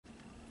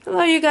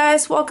Hello you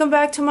guys, welcome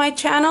back to my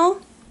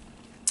channel.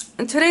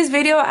 In today's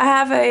video I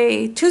have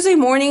a Tuesday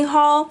morning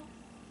haul,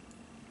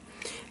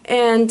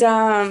 and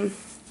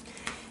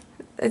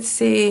let's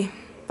see,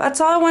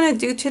 that's all I want to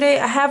do today.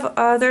 I have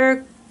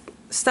other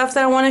stuff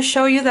that I want to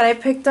show you that I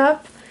picked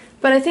up,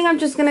 but I think I'm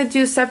just going to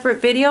do a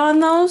separate video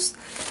on those.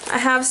 I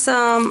have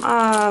some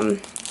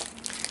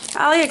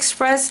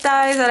AliExpress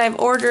dyes that I've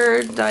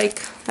ordered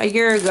like a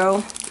year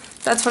ago.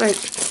 That's what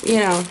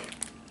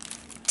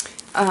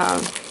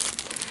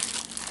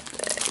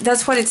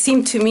that's what it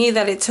seemed to me,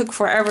 that it took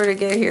forever to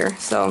get here.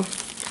 So,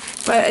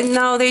 but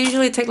no, they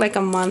usually take like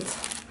a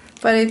month.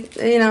 But it,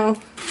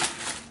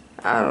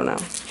 I don't know.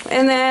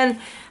 And then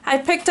I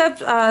picked up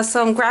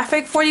some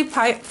graphic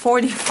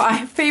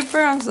 45 paper.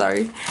 I'm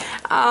sorry.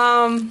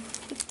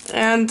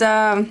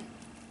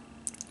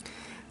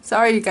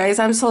 Sorry you guys,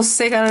 I'm so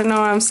sick. I don't know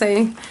what I'm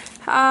saying.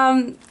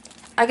 I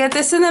got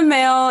this in the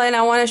mail, and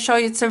I want to show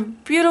you. It's a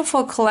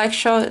beautiful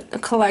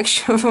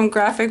collection from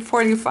Graphic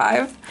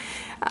 45.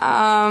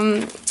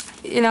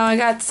 I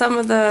got some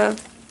of the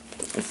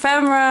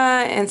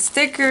ephemera and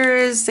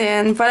stickers,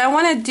 but I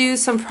want to do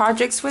some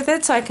projects with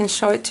it so I can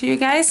show it to you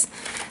guys.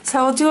 So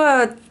I'll do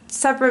a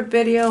separate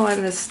video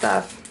on this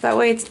stuff. That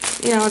way it's,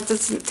 it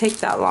doesn't take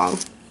that long.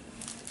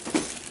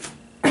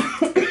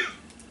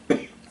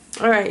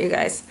 Alright you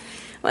guys,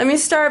 let me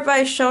start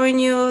by showing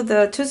you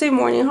the Tuesday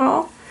morning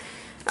haul.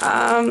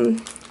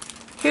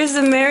 Here's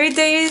the Merry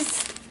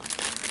Days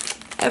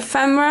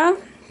ephemera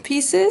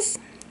pieces.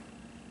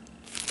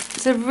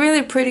 It's a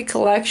really pretty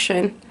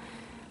collection.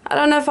 I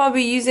don't know if I'll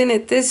be using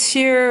it this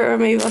year, or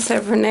maybe I'll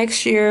save it for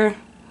next year.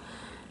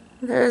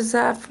 There's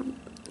that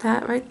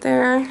right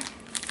there.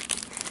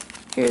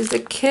 Here's the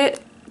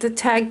kit, the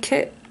tag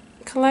kit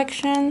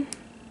collection.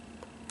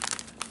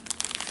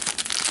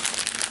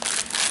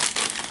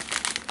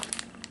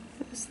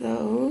 There's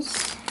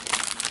those.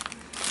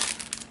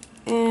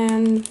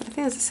 And I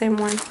think it's the same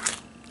one.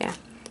 Yeah,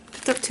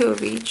 picked up 2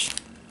 of each.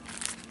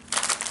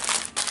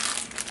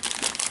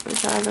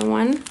 There's the other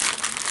one.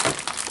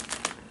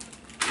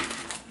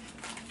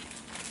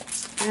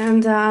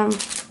 And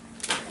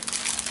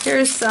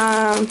here's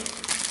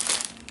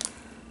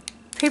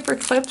paper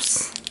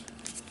clips.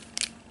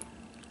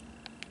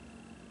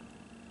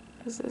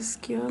 There's a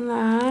SKU on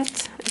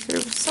that. They're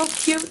so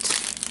cute.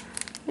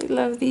 I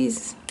love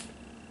these.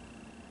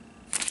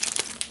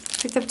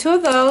 Picked up 2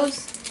 of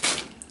those.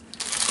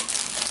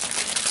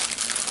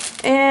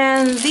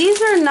 And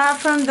these are not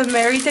from the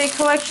Merry Day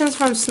collections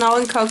from Snow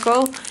and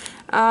Cocoa.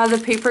 The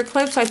paper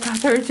clips, I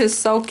thought they were just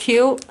so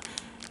cute.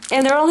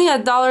 And they're only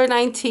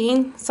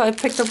 $1.19, so I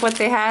picked up what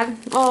they had.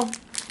 Well,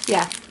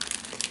 yeah.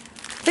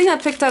 I think I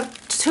picked up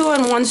 2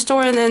 in one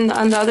store, and then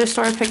on the other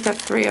store I picked up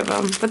 3 of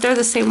them. But they're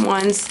the same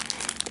ones.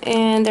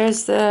 And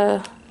there's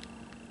the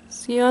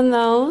see on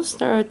those.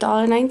 They're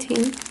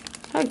 $1.19.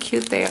 How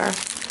cute they are.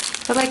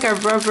 They're like a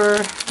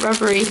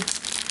rubbery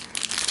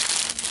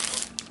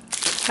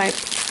type.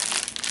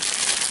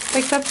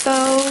 Picked up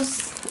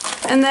those.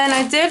 And then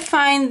I did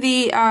find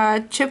the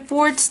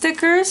chipboard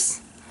stickers.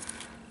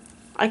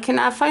 I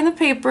cannot find the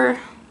paper.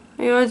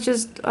 Maybe I'll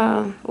just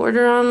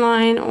order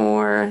online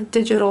or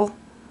digital.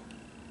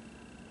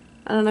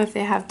 I don't know if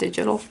they have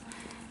digital.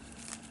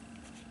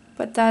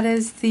 But that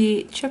is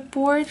the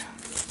chipboard.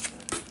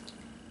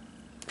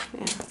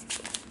 Yeah.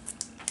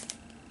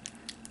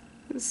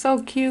 It's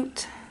so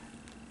cute.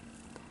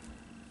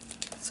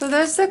 So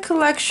there's the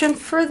collection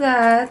for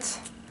that.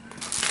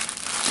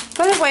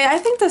 By the way, I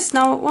think the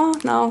snow, well,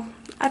 no.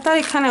 I thought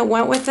it kind of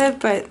went with it,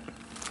 but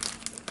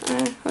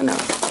who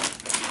knows.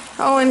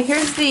 Oh, and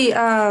here's the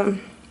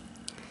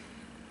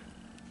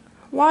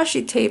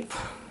washi tape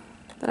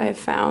that I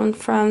found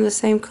from the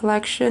same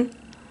collection.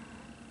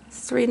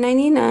 It's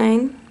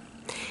 $3.99.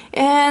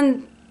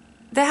 And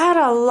they had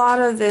a lot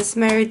of this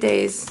Merry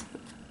Days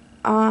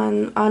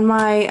on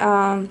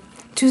my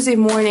Tuesday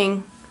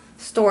morning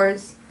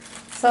stores.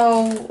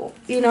 So,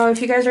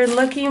 if you guys are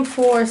looking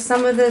for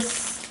some of this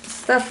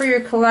stuff for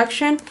your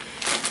collection,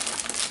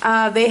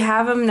 they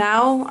have them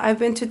now. I've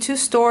been to 2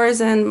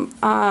 stores, and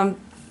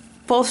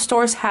both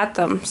stores had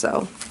them,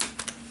 so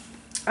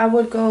I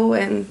would go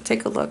and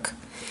take a look.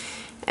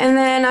 And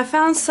then I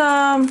found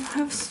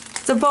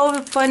the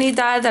Boba Bunny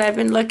die that I've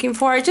been looking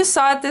for. I just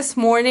saw it this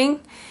morning,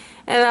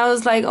 and I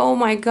was like, oh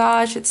my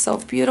gosh, it's so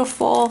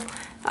beautiful.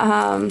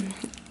 I've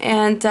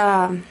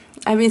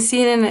been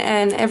seeing it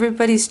in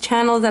everybody's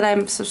channel that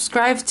I'm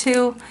subscribed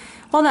to.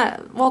 Well,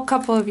 a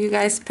couple of you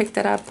guys picked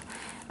it up.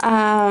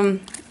 There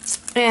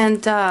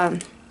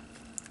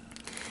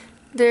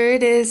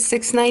it is,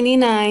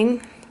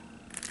 $6.99.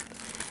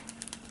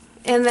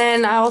 And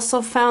then I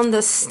also found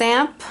the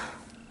stamp,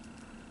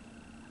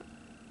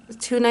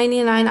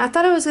 $2.99. I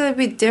thought it was going to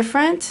be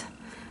different,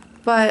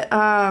 but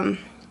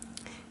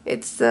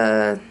it's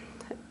the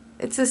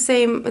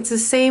same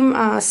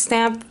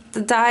stamp.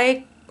 The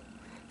die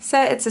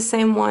set, it's the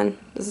same one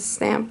as a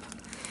stamp.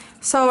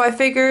 So I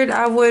figured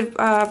I would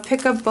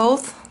pick up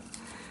both.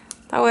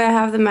 That way I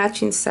have the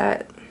matching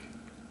set.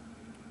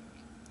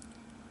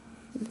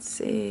 Let's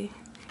see.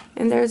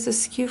 And there's a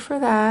SKU for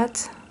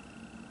that.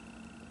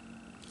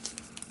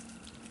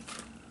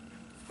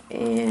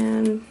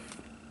 And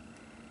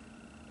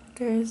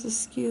there's a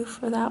SKU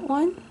for that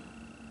one.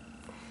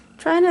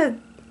 Trying to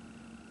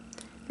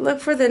look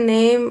for the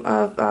name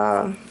of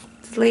the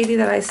lady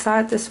that I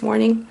saw it this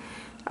morning.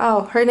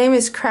 Oh, her name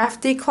is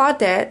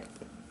Kraftyclaudette.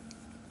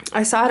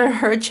 I saw it on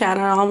her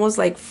channel. I almost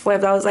like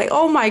flipped. I was like,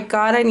 oh my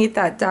god, I need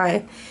that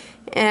dye.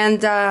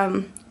 And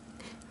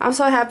I'm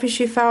so happy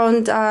she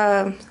found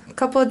a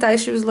couple of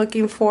dyes she was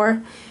looking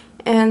for.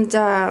 And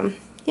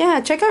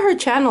yeah, check out her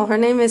channel. Her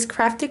name is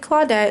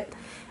Kraftyclaudette.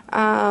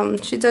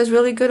 She does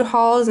really good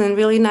hauls and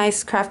really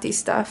nice crafty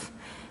stuff.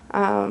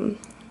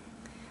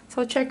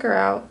 So check her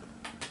out.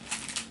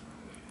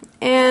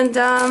 And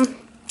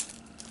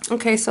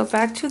okay, so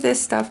back to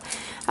this stuff.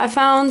 I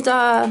found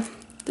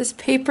this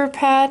paper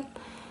pad,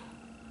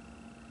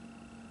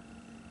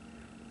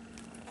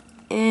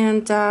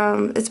 and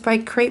it's by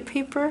Crepe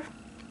Paper.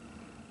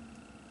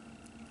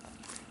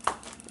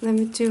 Let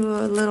me do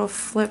a little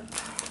flip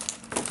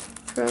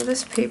through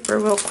this paper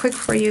real quick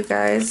for you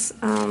guys.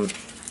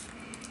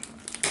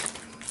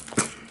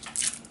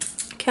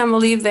 Can't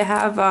believe they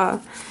have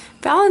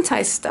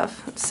Valentine's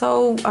stuff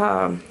so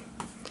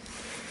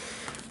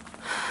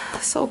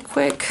so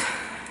quick.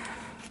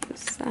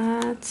 What's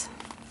that?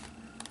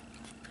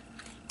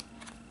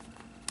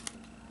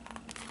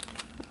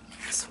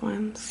 This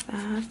one's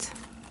that.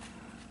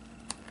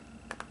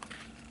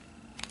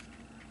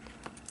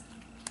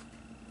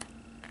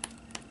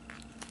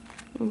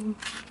 Ooh,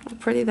 how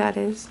pretty that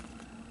is.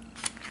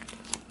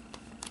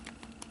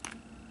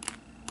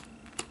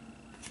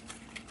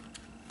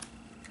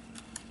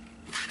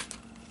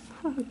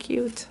 How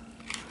cute.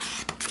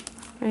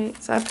 Right,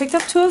 so I picked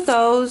up 2 of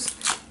those,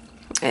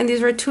 and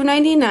these were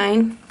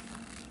 $2.99.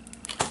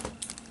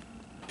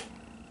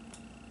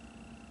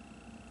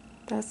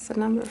 That's the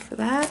number for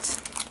that.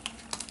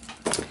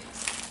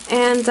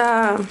 And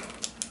let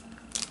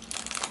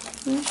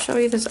me show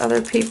you this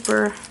other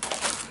paper.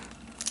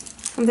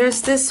 And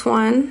there's this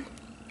one,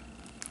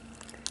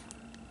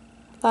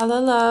 La La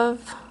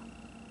Love.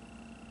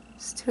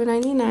 It's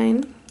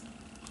 $2.99.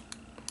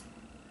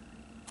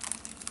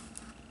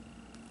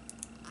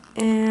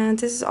 And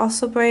this is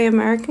also by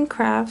American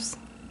Crafts.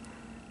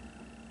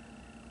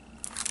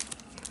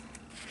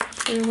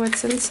 Show you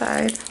what's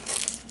inside. I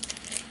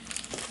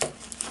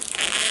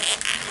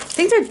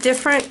think they're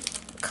different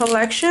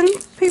collection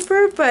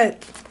paper,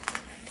 but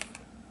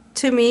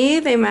to me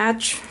they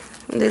match.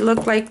 They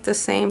look like the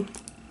same.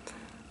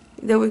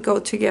 They would go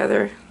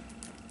together.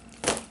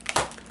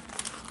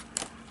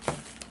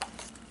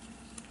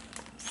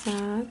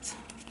 That.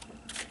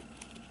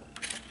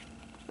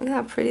 Look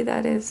how pretty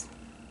that is.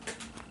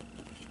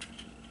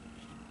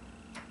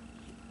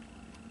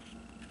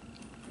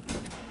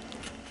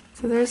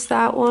 So there's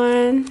that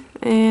one,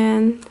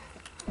 and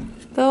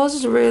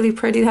those are really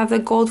pretty. They have the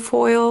gold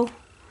foil.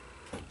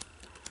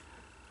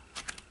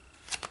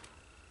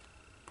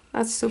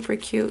 That's super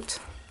cute.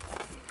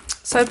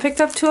 So I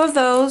picked up 2 of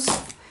those.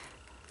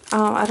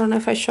 I don't know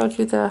if I showed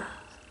you the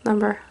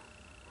number.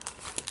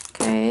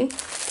 Okay,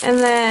 and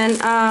then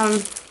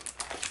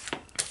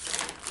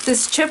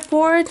this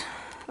chipboard.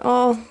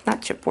 Oh,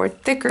 not chipboard,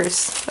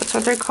 thickers. That's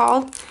what they're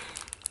called.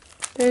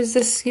 There's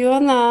this SKU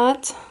on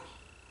that.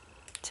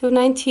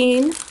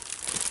 $2.19.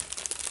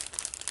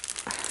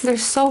 They're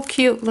so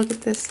cute. Look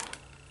at this.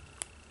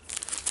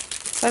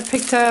 So I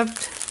picked up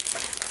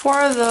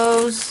 4 of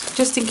those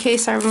just in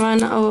case I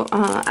run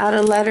out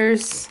of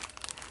letters.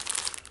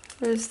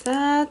 There's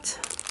that.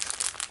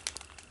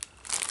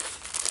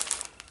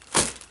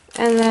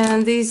 And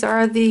then these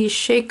are the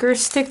shaker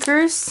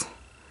stickers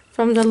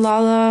from the La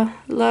La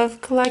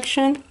Love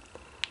collection.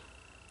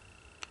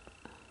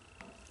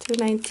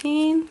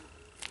 $2.19.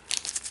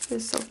 They're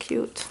so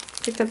cute.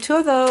 Picked up 2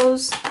 of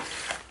those.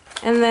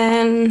 And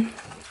then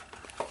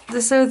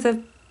these are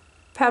the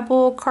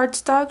pebble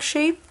cardstock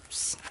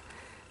shapes.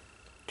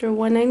 They're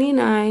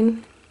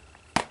 $1.99.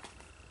 I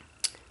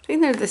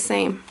think they're the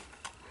same.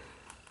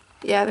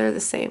 Yeah, they're the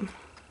same.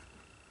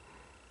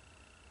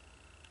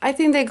 I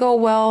think they go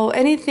well.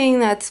 Anything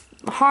that's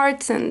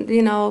hearts and,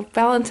 you know,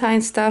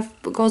 Valentine stuff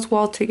goes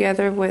well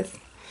together with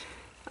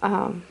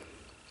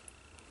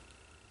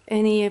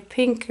any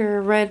pink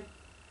or red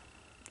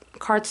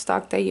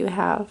cardstock that you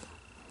have.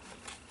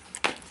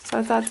 So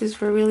I thought these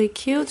were really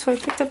cute, so I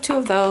picked up 2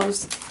 of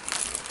those.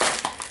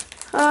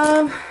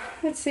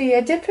 Let's see,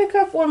 I did pick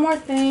up one more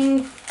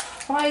thing.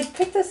 Well, I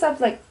picked this up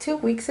like 2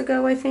 weeks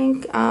ago, I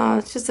think.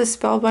 It's just a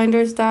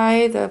Spellbinders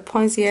die, the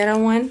Poinsettia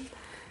one.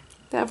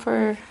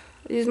 I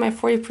used my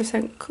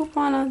 40%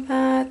 coupon on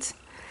that.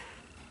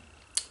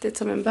 Did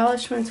some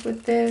embellishments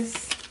with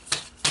this.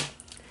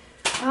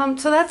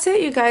 So that's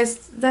it, you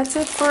guys. That's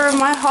it for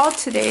my haul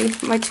today.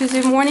 My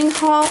Tuesday morning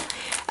haul.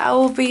 I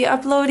will be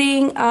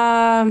uploading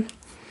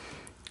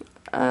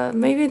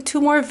maybe 2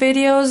 more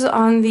videos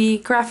on the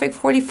Graphic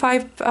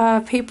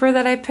 45 paper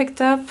that I picked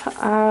up.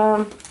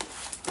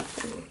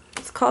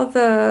 It's called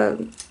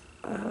the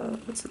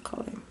what's it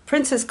called?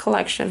 Princess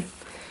Collection.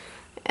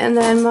 And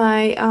then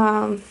my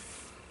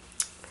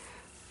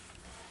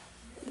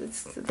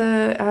it's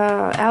the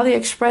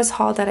AliExpress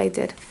haul that I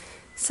did.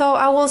 So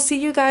I will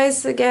see you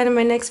guys again in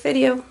my next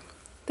video.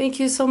 Thank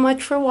you so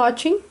much for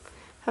watching.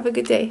 Have a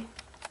good day.